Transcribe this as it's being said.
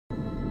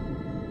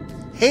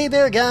Hey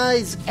there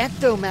guys,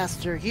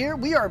 EctoMaster here.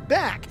 We are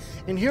back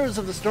in Heroes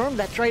of the Storm.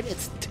 That's right,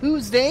 it's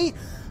Tuesday,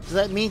 so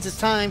that means it's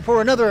time for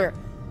another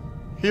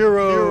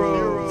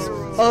Heroes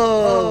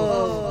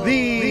of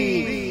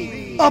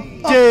the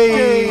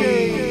Update.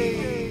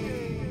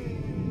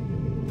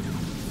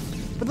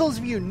 For those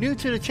of you new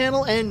to the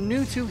channel and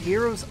new to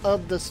Heroes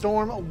of the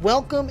Storm,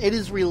 welcome. It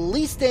is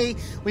release day.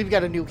 We've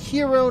got a new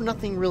hero,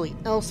 nothing really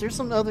else. There's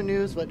some other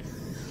news, but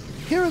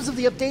Heroes of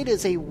the Update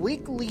is a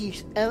weekly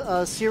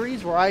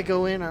series where I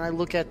go in and I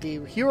look at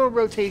the hero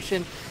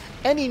rotation,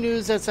 any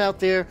news that's out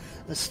there,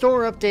 a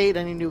store update,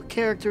 any new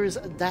characters,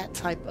 that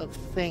type of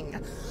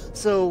thing.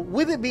 So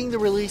with it being the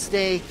release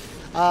day,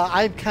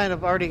 I've kind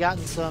of already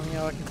gotten some,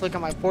 I can click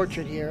on my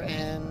portrait here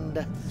and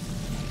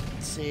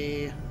let's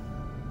see,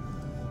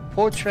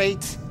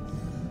 portrait.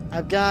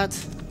 I've got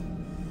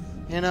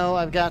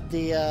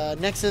the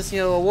Nexus,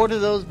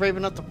 awarded those brave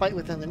enough to fight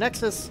within the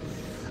Nexus,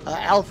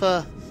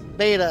 Alpha,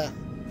 Beta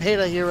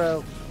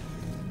hero.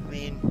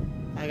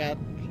 I got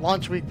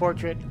launch week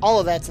portrait. All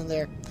of that's in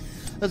there.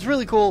 That's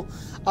really cool.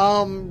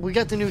 We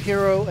got the new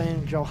hero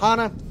in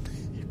Johanna,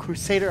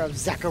 Crusader of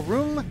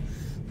Zakarum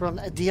from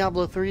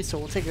Diablo 3. So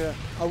we'll take a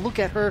look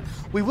at her.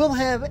 We will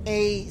have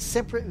a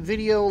separate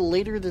video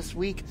later this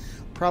week,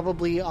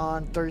 probably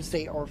on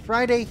Thursday or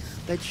Friday,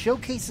 that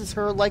showcases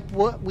her like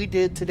what we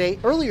did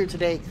earlier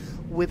today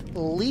with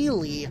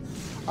Lily.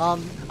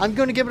 I'm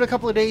going to give it a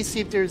couple of days, see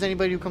if there's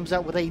anybody who comes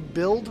out with a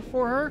build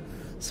for her.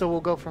 So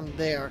we'll go from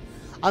there.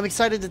 I'm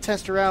excited to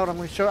test her out. I'm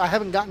going to show. I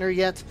haven't gotten her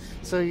yet,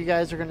 so you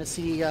guys are going to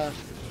see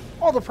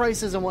all the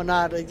prices and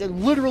whatnot. I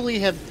literally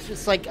have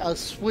just like a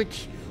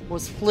switch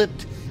was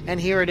flipped, and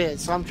here it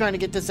is. So I'm trying to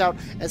get this out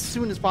as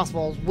soon as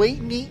possible. I was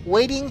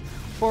waiting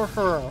for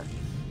her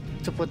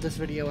to put this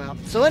video out.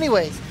 So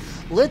anyways,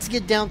 let's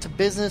get down to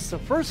business. The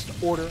first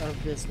order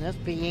of business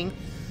being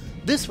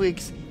this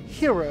week's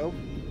hero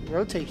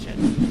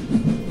rotation.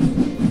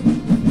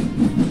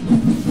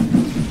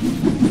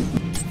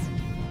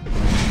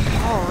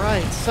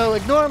 Alright, so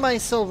ignore my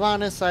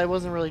Sylvanas. I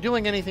wasn't really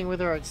doing anything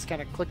with her. I just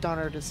kind of clicked on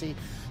her to see,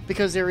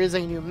 because there is a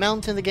new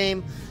mount in the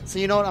game. So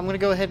you know what, I'm going to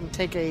go ahead and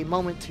take a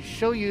moment to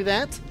show you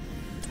that.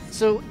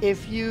 So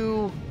if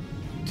you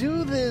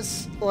do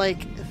this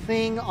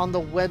thing on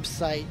the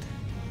website,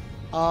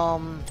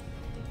 I'm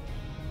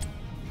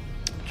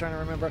trying to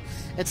remember.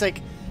 It's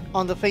like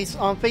on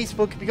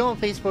Facebook. If you go on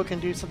Facebook and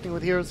do something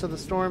with Heroes of the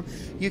Storm,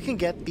 you can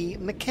get the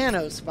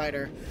Mechano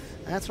Spider.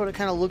 That's what it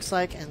kind of looks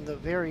like, and the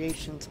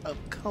variations of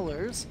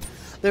colors.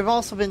 There have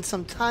also been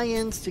some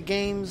tie-ins to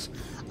games.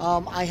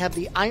 I have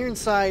the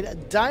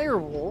Ironside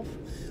Direwolf,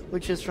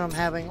 which is from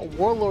having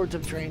Warlords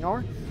of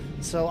Draenor.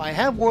 So I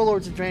have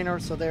Warlords of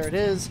Draenor, so there it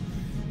is.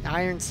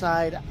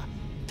 Ironside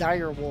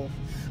Direwolf.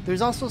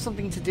 There's also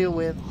something to do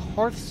with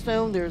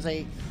Hearthstone. There's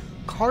a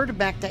card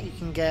back that you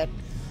can get.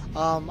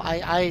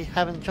 I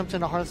haven't jumped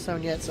into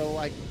Hearthstone yet, so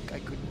I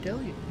couldn't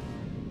tell you,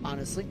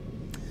 honestly.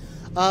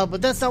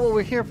 But that's not what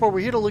we're here for.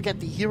 We're here to look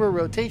at the hero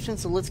rotation,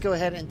 so let's go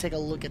ahead and take a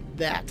look at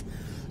that.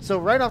 So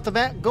right off the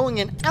bat, going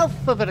in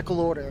alphabetical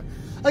order.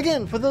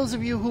 Again, for those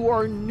of you who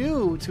are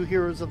new to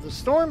Heroes of the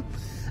Storm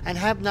and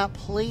have not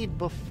played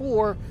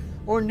before,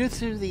 or new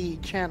to the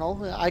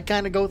channel, I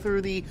kind of go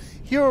through the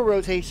hero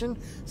rotation,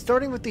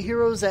 starting with the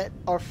heroes that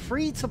are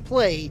free to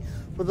play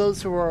for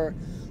those who are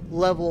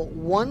level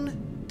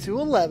 1 to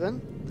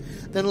 11,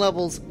 then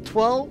levels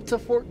 12 to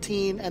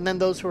 14, and then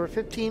those who are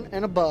 15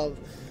 and above.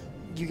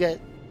 You get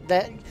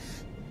that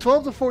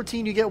 12 to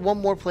 14, you get one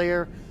more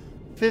player.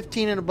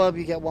 15 and above,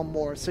 you get one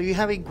more. So you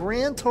have a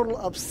grand total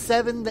of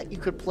 7 that you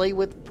could play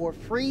with for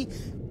free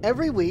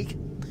every week,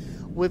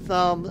 with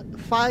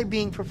 5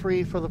 being for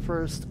free for the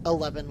first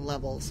 11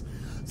 levels.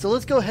 So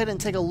let's go ahead and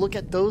take a look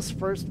at those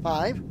first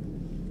 5.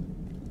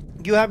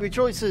 You have your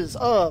choices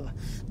of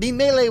the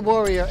Melee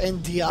Warrior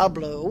in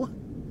Diablo,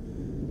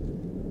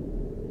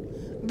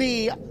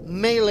 the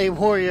Melee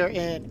Warrior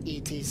in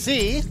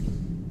E.T.C,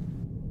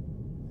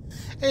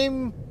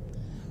 a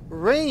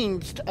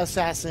ranged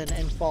assassin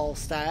in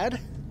Falstad,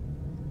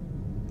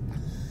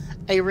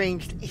 a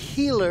ranged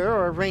healer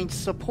or a ranged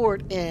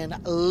support in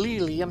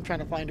Lily. I'm trying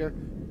to find her.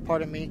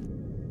 Pardon me.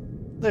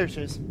 There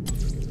she is.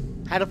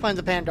 Had to find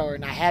the Pandora,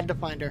 and I had to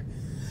find her.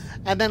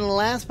 And then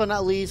last but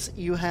not least,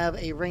 you have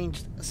a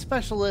ranged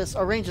specialist,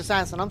 or ranged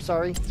assassin, I'm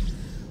sorry,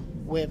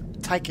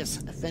 with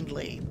Tychus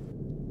Findlay.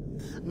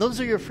 And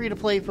those are your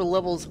free-to-play for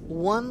levels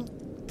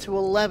 1 to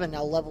 11.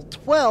 Now, level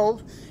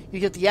 12, you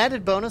get the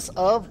added bonus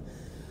of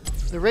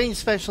the ranged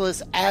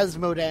specialist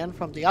Azmodan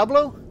from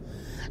Diablo.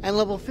 And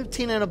level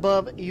 15 and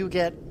above, you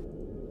get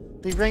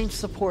the ranged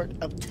support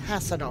of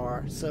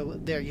Tassadar. So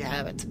there you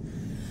have it.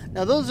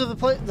 Now, those are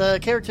the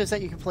characters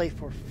that you can play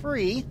for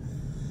free.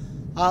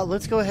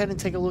 Let's go ahead and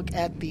take a look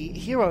at the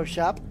hero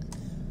shop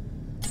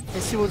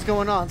and see what's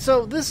going on.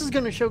 So this is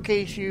going to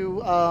showcase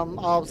you, I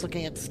was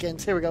looking at the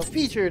skins. Here we go.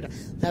 Featured.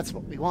 That's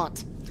what we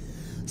want.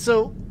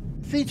 So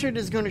featured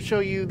is going to show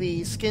you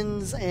the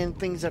skins and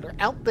things that are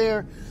out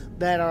there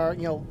that are,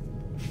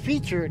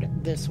 featured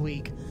this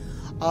week.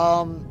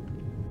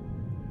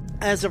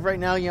 as of right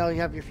now, you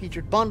have your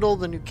featured bundle,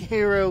 the new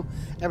hero,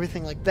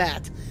 everything like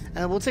that.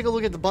 And we'll take a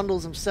look at the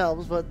bundles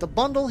themselves, but the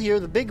bundle here,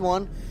 the big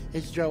one,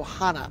 is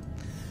Johanna.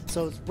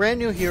 So it's brand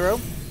new hero.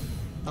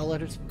 I'll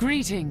let her speak.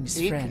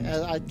 Greetings,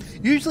 friend.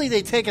 Usually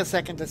they take a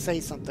second to say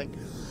something.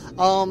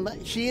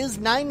 She is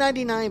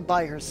 $9.99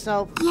 by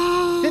herself.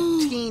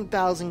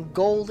 15,000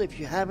 gold. If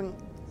you haven't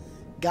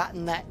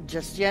gotten that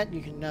just yet,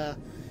 you can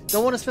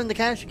don't want to spend the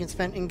cash, you can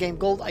spend in-game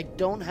gold. I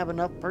don't have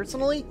enough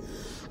personally.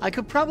 I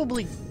could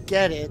probably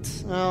get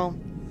it. Oh,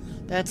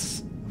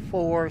 that's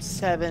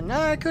 4-7.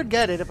 I could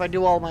get it if I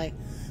do all my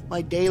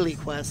daily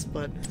quests,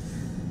 but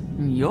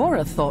You're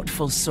a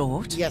thoughtful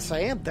sort. yes, I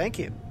am. Thank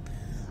you.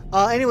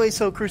 Anyway,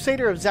 so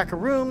Crusader of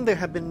Zakharum, there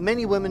have been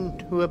many women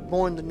who have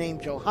borne the name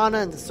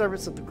Johanna in the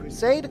service of the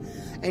Crusade,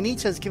 and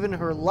each has given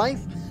her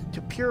life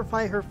to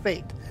purify her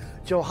fate.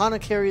 Johanna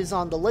carries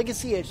on the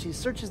legacy as she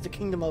searches the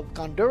kingdom of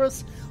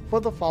Gondurus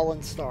for the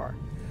fallen star.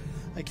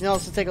 I can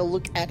also take a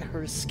look at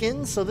her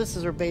skin. So this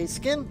is her base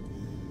skin.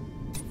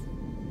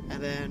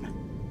 And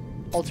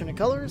then alternate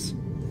colors.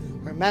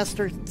 Her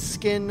master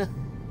skin.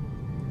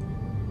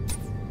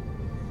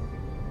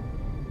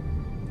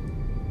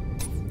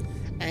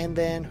 And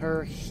then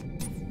her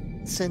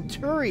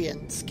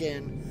centurion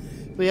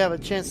skin. If we have a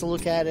chance to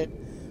look at it,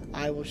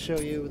 I will show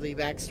you the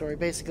backstory.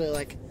 Basically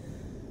like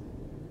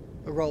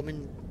a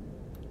Roman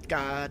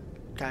god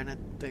kind of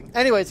thing.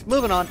 Anyways,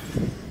 moving on.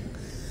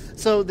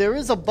 So there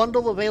is a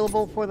bundle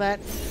available for that.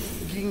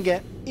 You can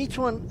get each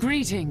one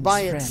by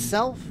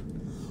itself,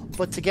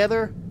 but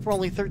together for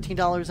only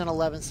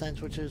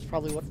 $13.11, which is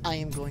probably what I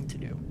am going to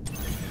do.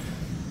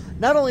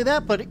 Not only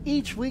that, but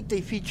each week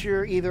they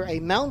feature either a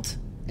mount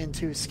and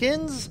 2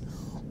 skins,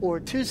 or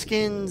 2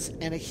 skins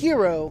and a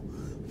hero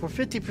for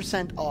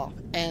 50% off.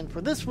 And for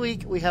this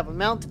week, we have a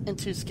mount and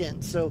 2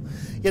 skins. So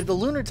you have the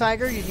Lunar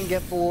Tiger, you can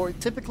get for,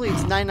 typically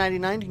it's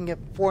 $9.99, you can get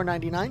for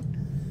 $4.99.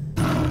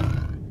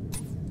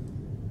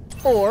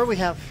 Or we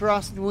have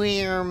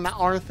Frostworm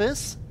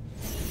Arthas,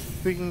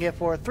 who you can get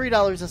for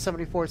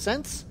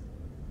 $3.74.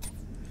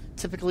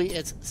 Typically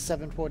it's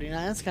 $7.49.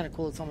 That's kind of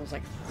cool. It's almost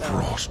like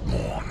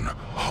Frostborn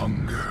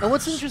hunger. And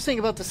what's interesting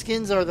about the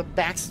skins are the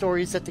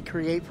backstories that they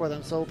create for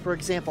them. So, for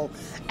example,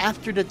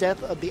 after the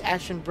death of the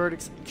Ashen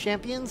Verdict's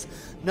champions,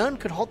 none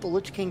could halt the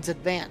Lich King's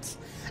advance.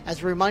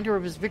 As a reminder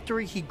of his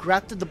victory, he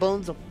grafted the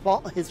bones of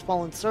his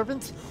fallen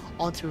servants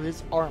onto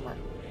his armor.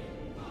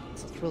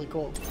 So it's really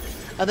cool.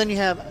 And then you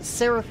have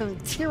Seraphim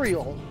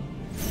Tyrael.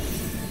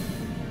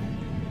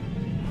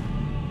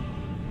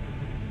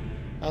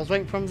 I was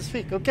waiting for him to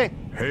speak. Okay.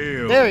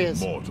 Hail, there he is.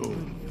 Mortal.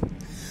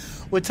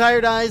 With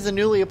tired eyes, the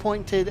newly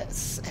appointed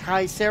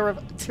High Seraph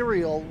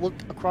Tyrael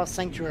looked across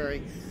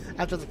Sanctuary.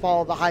 After the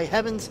fall of the High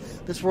Heavens,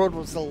 this world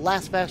was the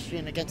last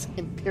bastion against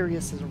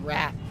Imperius'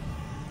 wrath.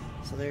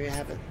 So there you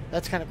have it.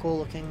 That's kind of cool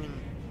looking. And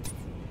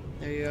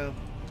there you go.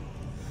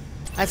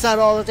 That's not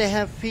all that they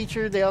have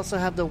featured. They also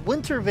have the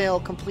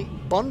Wintervale Complete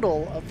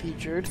Bundle of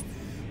featured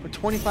for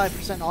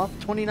 25% off,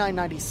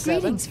 $29.97.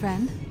 Greetings,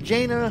 friend.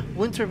 Jaina,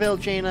 Wintervale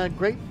Jaina,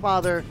 Great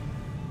Father,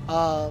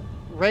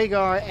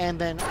 Rhaegar, and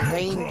then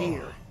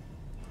Reindeer.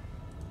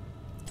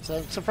 So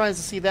I'm surprised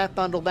to see that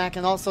bundle back.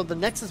 And also the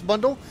Nexus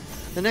bundle.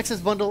 The Nexus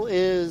bundle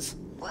is...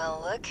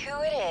 Well, look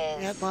who it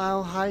is. Yeah,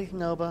 well, hi,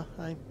 Nova.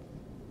 I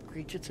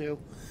greet you too.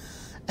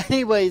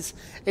 Anyways,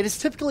 it is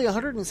typically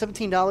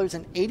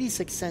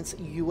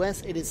 $117.86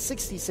 US. It is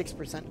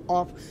 66%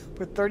 off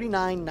for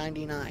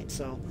 $39.99.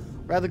 So,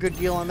 rather good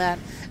deal on that.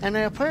 And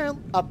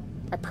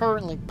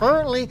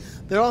apparently,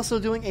 they're also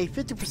doing a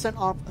 50%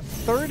 off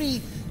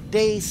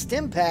 30-day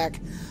stim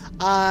pack.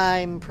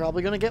 I'm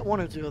probably going to get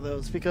 1 or 2 of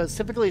those because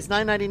typically it's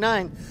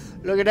 $9.99.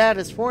 Look at that,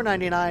 it's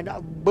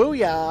 $4.99.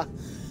 Booyah!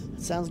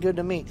 Sounds good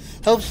to me.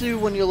 Helps you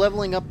when you're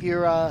leveling up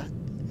your...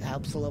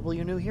 helps to level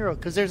your new hero,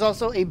 because there's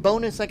also a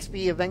bonus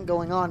XP event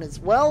going on as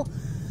well,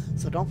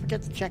 so don't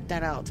forget to check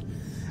that out.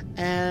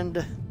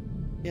 And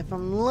if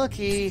I'm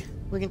lucky,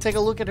 we can take a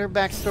look at her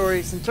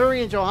backstory.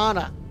 Centurion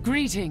Johanna.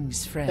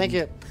 Greetings, friend. Thank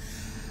you.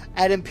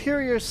 At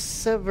Imperius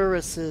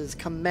Severus's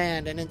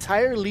command, an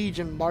entire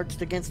legion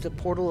marched against the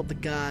portal of the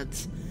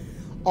gods.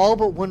 All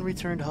but one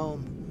returned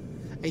home.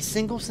 A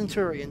single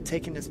centurion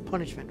taken as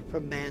punishment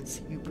for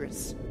man's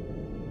hubris.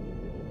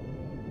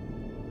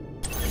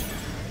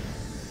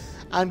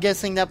 I'm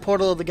guessing that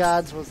Portal of the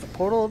Gods was the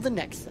Portal of the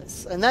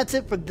Nexus. And that's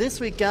it for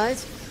this week,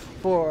 guys,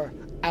 for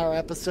our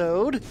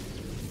episode,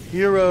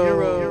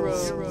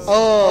 Heroes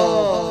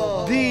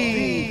of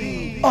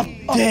the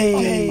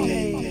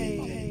Update.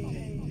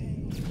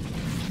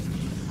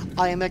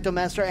 I am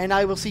EctoMaster, and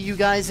I will see you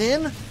guys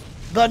in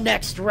the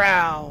next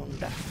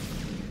round.